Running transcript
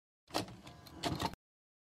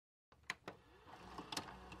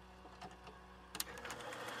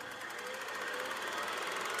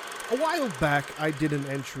A while back, I did an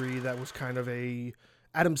entry that was kind of a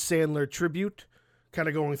Adam Sandler tribute, kind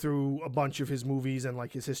of going through a bunch of his movies and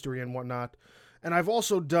like his history and whatnot. And I've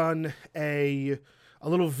also done a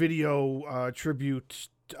little video tribute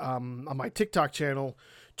on my TikTok channel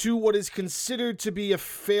to what is considered to be a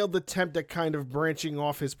failed attempt at kind of branching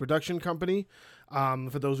off his production company.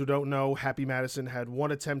 For those who don't know, Happy Madison had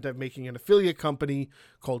one attempt at making an affiliate company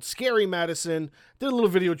called Scary Madison. Did a little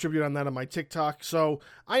video tribute on that on my TikTok, so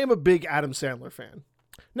I am a big Adam Sandler fan.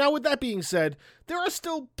 Now, with that being said, there are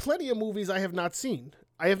still plenty of movies I have not seen.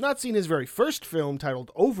 I have not seen his very first film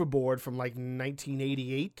titled Overboard from like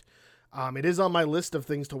 1988. It is on my list of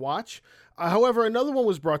things to watch. However, another one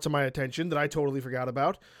was brought to my attention that I totally forgot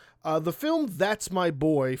about. The film That's My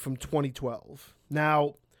Boy from 2012.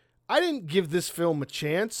 Now, I didn't give this film a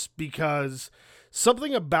chance because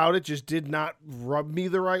something about it just did not rub me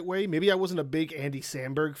the right way. Maybe I wasn't a big Andy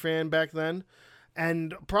Samberg fan back then.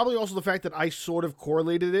 And probably also the fact that I sort of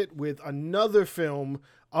correlated it with another film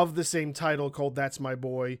of the same title called That's My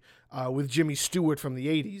Boy with Jimmy Stewart from the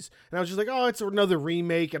 80s. And I was just like, oh, it's another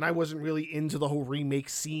remake. And I wasn't really into the whole remake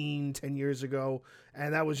scene 10 years ago.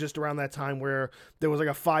 And that was just around that time where there was like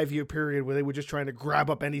a 5-year period where they were just trying to grab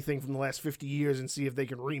up anything from the last 50 years and see if they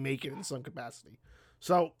can remake it in some capacity.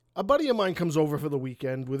 So a buddy of mine comes over for the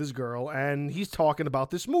weekend with his girl, and he's talking about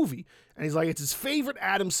this movie. And he's like, it's his favorite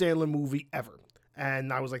Adam Sandler movie ever.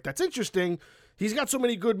 And I was like, that's interesting. He's got so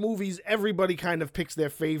many good movies, everybody kind of picks their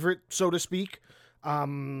favorite, so to speak.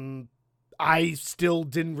 I still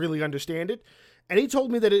didn't really understand it. And he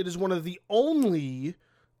told me that it is one of the only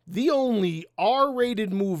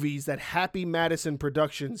R-rated movies that Happy Madison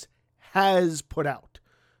Productions has put out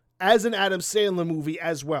as an Adam Sandler movie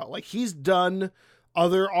as well. Like, he's done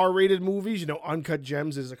other R-rated movies. You know, Uncut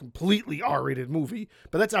Gems is a completely R-rated movie,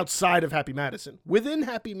 but that's outside of Happy Madison. Within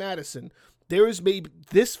Happy Madison, there is maybe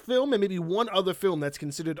this film and maybe one other film that's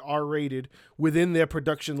considered R-rated within their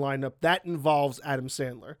production lineup that involves Adam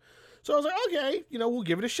Sandler. So I was like, okay, we'll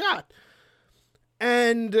give it a shot.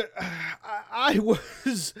 And I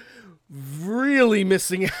was really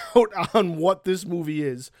missing out on what this movie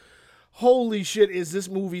is. Holy shit, is this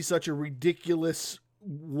movie such a ridiculous,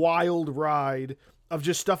 wild ride of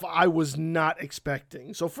just stuff I was not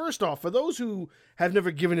expecting. So first off, for those who have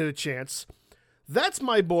never given it a chance, That's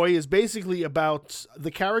My Boy is basically about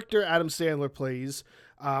the character Adam Sandler plays.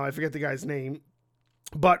 I forget the guy's name.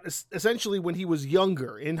 But essentially when he was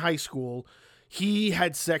younger in high school, he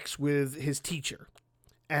had sex with his teacher.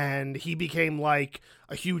 And he became like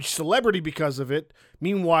a huge celebrity because of it.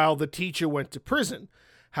 Meanwhile, the teacher went to prison.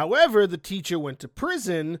 However, the teacher went to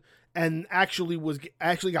prison and actually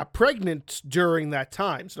got pregnant during that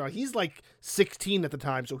time. So now he's like 16 at the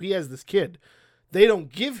time, so he has this kid. They don't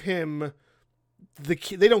give him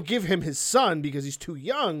his son because he's too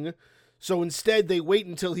young. So instead, they wait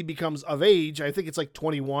until he becomes of age. I think it's like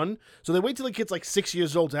 21. So they wait till the kid's like 6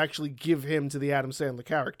 years old to actually give him to the Adam Sandler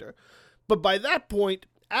character. But by that point,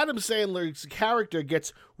 Adam Sandler's character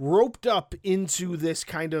gets roped up into this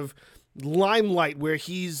kind of limelight where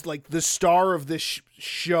he's like the star of this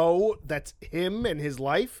show that's him and his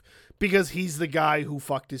life because he's the guy who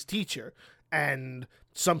fucked his teacher. And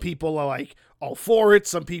some people are like all for it.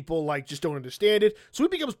 Some people like just don't understand it. So he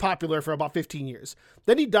becomes popular for about 15 years.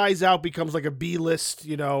 Then he dies out, becomes like a B-list,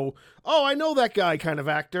 oh, I know that guy kind of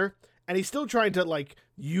actor. And he's still trying to like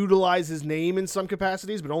utilize his name in some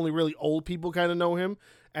capacities, but only really old people kind of know him.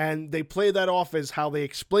 And they play that off as how they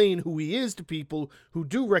explain who he is to people who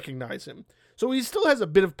do recognize him. So he still has a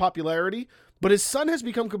bit of popularity, but his son has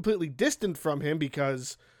become completely distant from him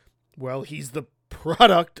because, well, he's the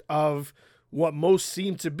product of what most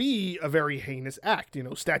seem to be a very heinous act,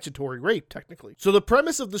 statutory rape, technically. So the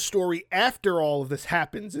premise of the story after all of this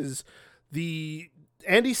happens is the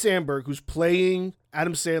Andy Samberg, who's playing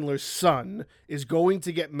Adam Sandler's son, is going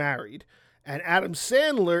to get married. And Adam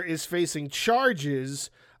Sandler is facing charges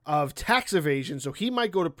of tax evasion, so he might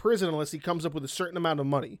go to prison unless he comes up with a certain amount of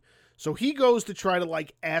money. So he goes to try to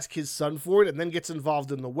like ask his son for it and then gets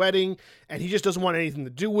involved in the wedding, and he just doesn't want anything to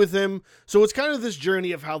do with him. So it's kind of this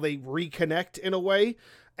journey of how they reconnect in a way.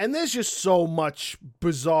 And there's just so much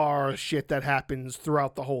bizarre shit that happens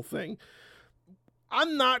throughout the whole thing.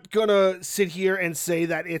 I'm not gonna sit here and say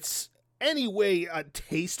that it's any way a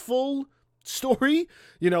tasteful story.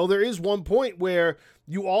 There is one point where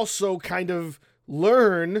you also kind of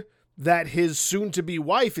learn that his soon-to-be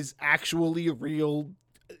wife is actually a real,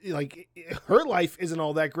 like, her life isn't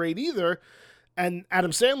all that great either. And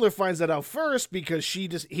Adam Sandler finds that out first because he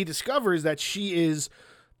discovers that she is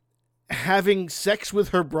having sex with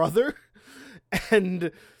her brother.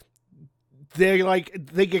 And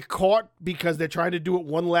they get caught because they're trying to do it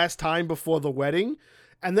one last time before the wedding.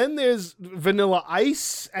 And then there's Vanilla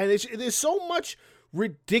Ice, and there's so much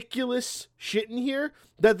ridiculous shit in here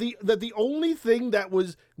that the only thing that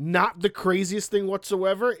was not the craziest thing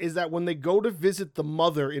whatsoever is that when they go to visit the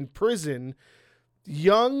mother in prison,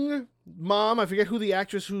 young mom, I forget who the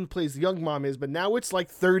actress who plays the young mom is, but now it's like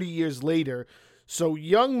 30 years later. So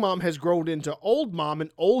young mom has grown into old mom,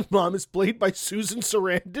 and old mom is played by Susan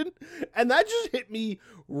Sarandon. And that just hit me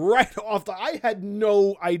right off I had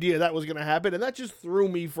no idea that was going to happen. And that just threw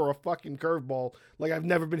me for a fucking curveball like I've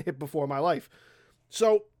never been hit before in my life.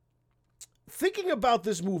 So thinking about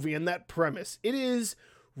this movie and that premise, it is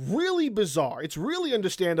really bizarre. It's really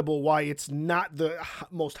understandable why it's not the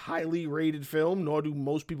most highly rated film, nor do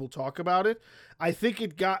most people talk about it. I think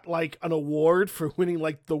it got like an award for winning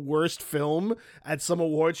like the worst film at some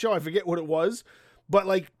award show. I forget what it was, but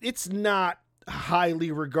like it's not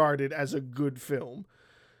highly regarded as a good film,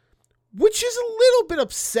 which is a little bit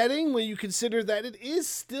upsetting when you consider that it is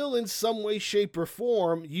still in some way, shape, or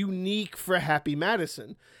form unique for Happy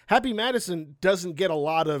Madison. Happy Madison doesn't get a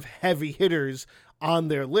lot of heavy hitters on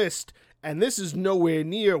their list, and this is nowhere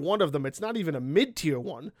near one of them. It's not even a mid-tier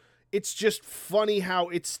one. It's just funny how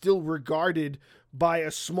it's still regarded by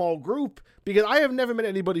a small group, because I have never met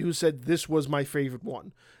anybody who said this was my favorite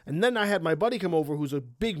one. And then I had my buddy come over who's a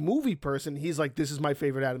big movie person. He's like, this is my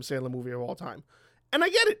favorite Adam Sandler movie of all time. And I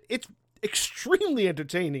get it. It's extremely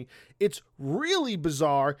entertaining. It's really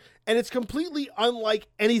bizarre, and it's completely unlike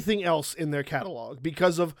anything else in their catalog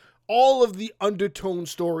because of all of the undertone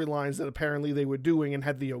storylines that apparently they were doing and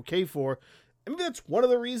had the okay for. I mean, that's one of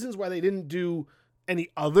the reasons why they didn't do any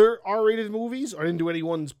other R-rated movies or didn't do any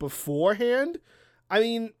ones beforehand. I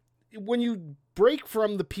mean, when you break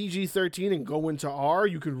from the PG-13 and go into R,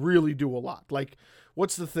 you could really do a lot. Like,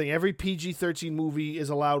 what's the thing? Every PG-13 movie is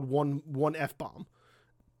allowed one F-bomb.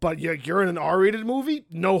 But you're in an R-rated movie,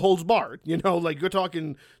 no holds barred. You know, like you're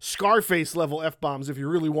talking Scarface level F-bombs if you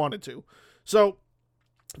really wanted to. So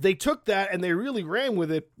they took that and they really ran with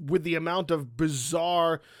it with the amount of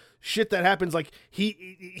bizarre shit that happens. Like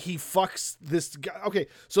he fucks this guy. Okay,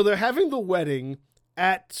 so they're having the wedding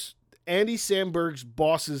at Andy Samberg's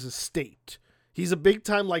boss's estate. He's a big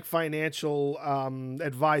time like financial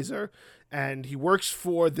advisor, and he works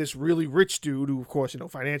for this really rich dude who, of course, you know,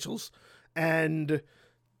 financials. And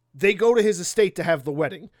they go to his estate to have the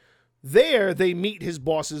wedding. There, they meet his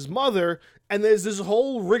boss's mother, and there's this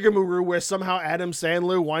whole rigmarole where somehow Adam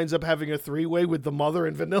Sandler winds up having a three-way with the mother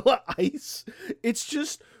and Vanilla Ice. It's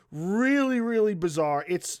just really, really bizarre.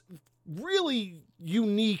 It's really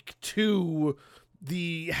unique to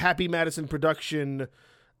the Happy Madison production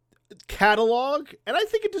catalog, and I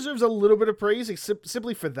think it deserves a little bit of praise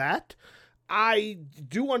simply for that. I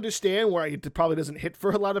do understand why it probably doesn't hit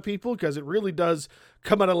for a lot of people, because it really does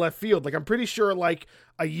come out of left field. Like, I'm pretty sure like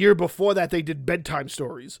a year before that they did Bedtime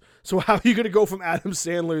Stories. So how are you going to go from Adam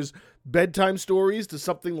Sandler's Bedtime Stories to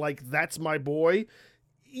something like That's My Boy?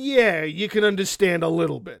 Yeah, you can understand a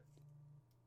little bit.